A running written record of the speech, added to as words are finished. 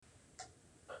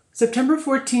September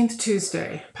 14th,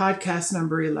 Tuesday, podcast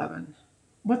number 11.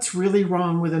 What's really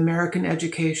wrong with American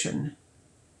education?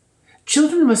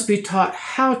 Children must be taught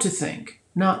how to think,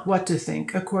 not what to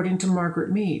think, according to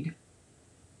Margaret Mead.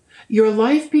 Your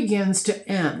life begins to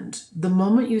end the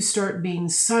moment you start being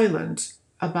silent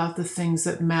about the things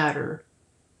that matter.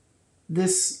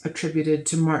 This attributed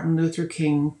to Martin Luther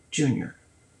King, Jr.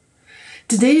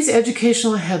 Today's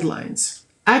educational headlines: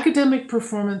 academic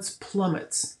performance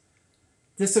plummets.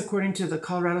 This according to the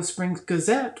Colorado Springs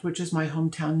Gazette, which is my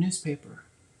hometown newspaper.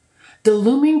 The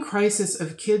looming crisis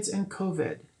of kids and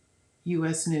COVID,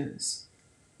 U.S. News.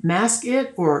 Mask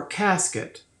it or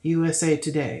casket, USA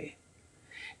Today.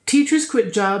 Teachers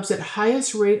quit jobs at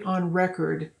highest rate on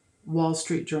record, Wall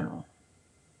Street Journal.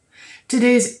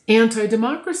 Today's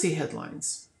anti-democracy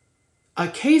headlines. A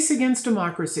case against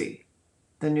democracy,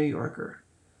 The New Yorker.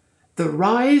 The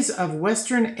rise of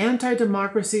Western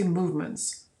anti-democracy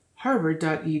movements,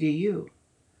 Harvard.edu.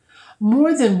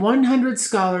 More than 100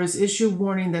 scholars issue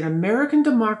warning that American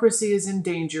democracy is in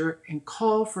danger and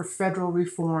call for federal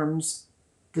reforms,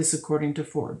 this according to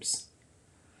Forbes.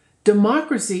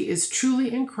 Democracy is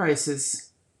truly in crisis,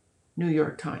 New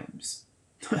York Times.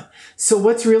 So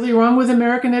what's really wrong with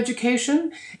American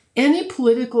education? Any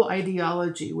political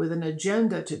ideology with an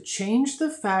agenda to change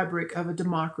the fabric of a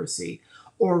democracy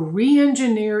or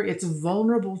re-engineer its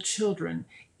vulnerable children,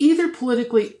 either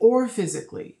politically or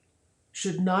physically,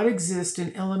 should not exist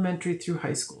in elementary through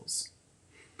high schools.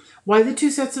 Why the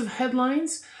two sets of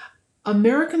headlines?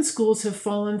 American schools have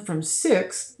fallen from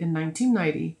 6th in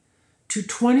 1990 to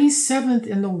 27th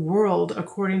in the world,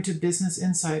 according to Business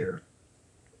Insider.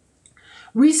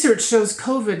 Research shows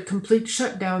COVID, complete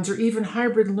shutdowns, or even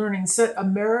hybrid learning set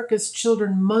America's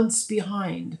children months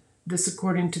behind, this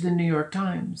according to the New York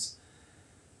Times.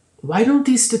 Why don't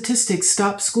these statistics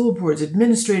stop school boards,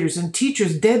 administrators, and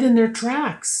teachers dead in their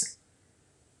tracks?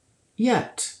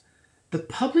 Yet, the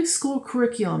public school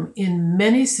curriculum in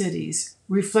many cities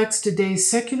reflects today's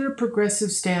secular progressive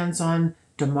stance on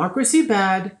democracy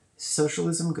bad,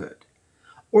 socialism good.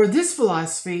 Or this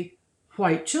philosophy,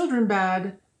 white children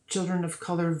bad, children of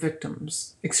color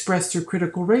victims, expressed through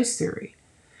critical race theory.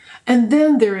 And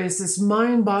then there is this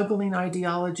mind-boggling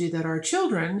ideology that our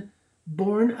children,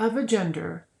 born of a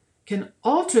gender, can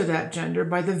alter that gender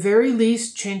by the very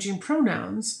least changing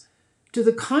pronouns, to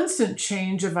the constant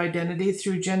change of identity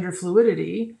through gender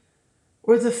fluidity,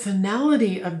 or the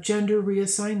finality of gender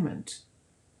reassignment.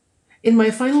 In my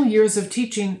final years of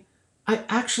teaching, I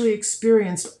actually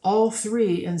experienced all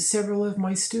three in several of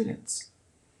my students.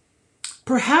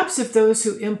 Perhaps if those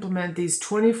who implement these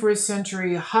 21st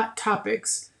century hot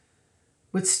topics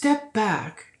would step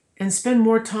back and spend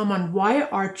more time on why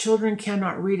our children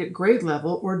cannot read at grade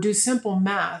level or do simple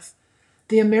math,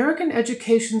 the American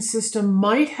education system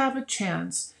might have a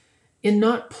chance in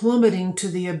not plummeting to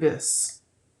the abyss.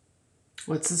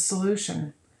 What's the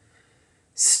solution?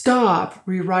 Stop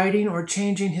rewriting or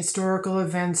changing historical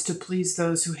events to please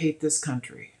those who hate this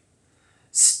country.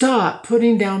 Stop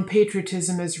putting down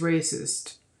patriotism as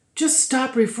racist. Just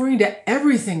stop referring to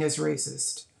everything as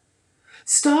racist.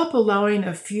 Stop allowing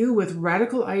a few with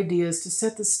radical ideas to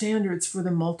set the standards for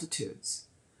the multitudes.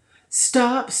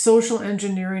 Stop social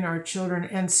engineering our children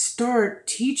and start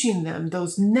teaching them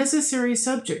those necessary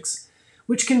subjects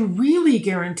which can really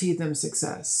guarantee them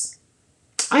success.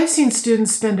 I've seen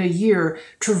students spend a year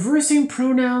traversing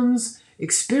pronouns,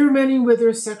 experimenting with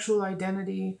their sexual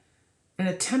identity, and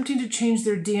attempting to change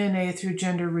their DNA through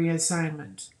gender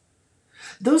reassignment.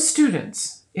 Those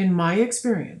students, in my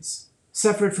experience,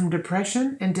 suffered from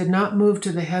depression and did not move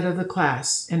to the head of the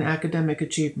class in academic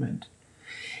achievement.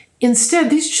 Instead,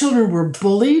 these children were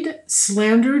bullied,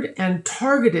 slandered, and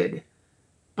targeted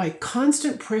by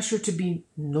constant pressure to be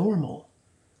normal.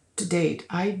 To date,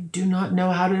 I do not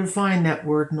know how to define that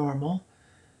word normal,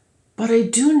 but I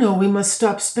do know we must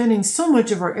stop spending so much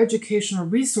of our educational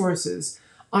resources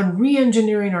on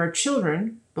re-engineering our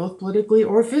children, both politically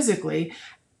or physically,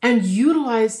 and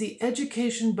utilize the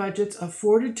education budgets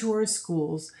afforded to our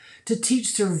schools to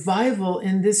teach survival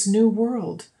in this new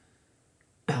world.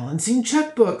 Balancing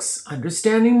checkbooks,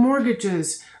 understanding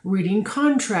mortgages, reading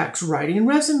contracts, writing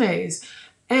resumes,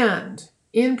 and,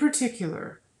 in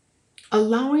particular,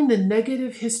 allowing the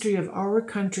negative history of our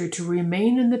country to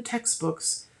remain in the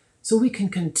textbooks so we can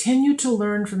continue to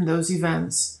learn from those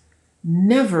events,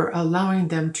 never allowing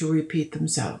them to repeat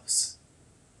themselves.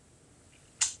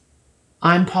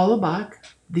 I'm Paula Bach,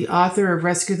 the author of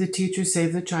Rescue the Teacher,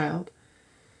 Save the Child.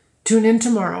 Tune in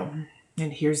tomorrow,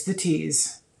 and here's the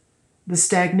tease: the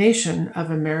stagnation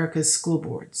of America's school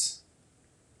boards.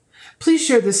 Please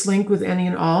share this link with any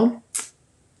and all.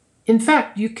 In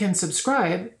fact, you can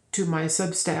subscribe to my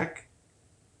Substack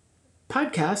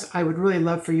podcast, I would really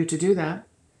love for you to do that.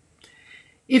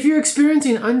 If you're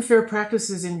experiencing unfair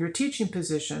practices in your teaching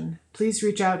position, please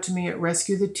reach out to me at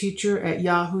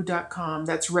rescuetheteacher@yahoo.com.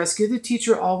 That's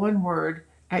rescuetheteacher, all one word,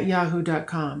 at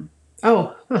yahoo.com.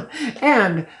 Oh,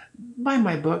 and buy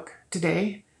my book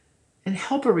today and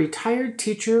help a retired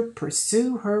teacher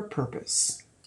pursue her purpose.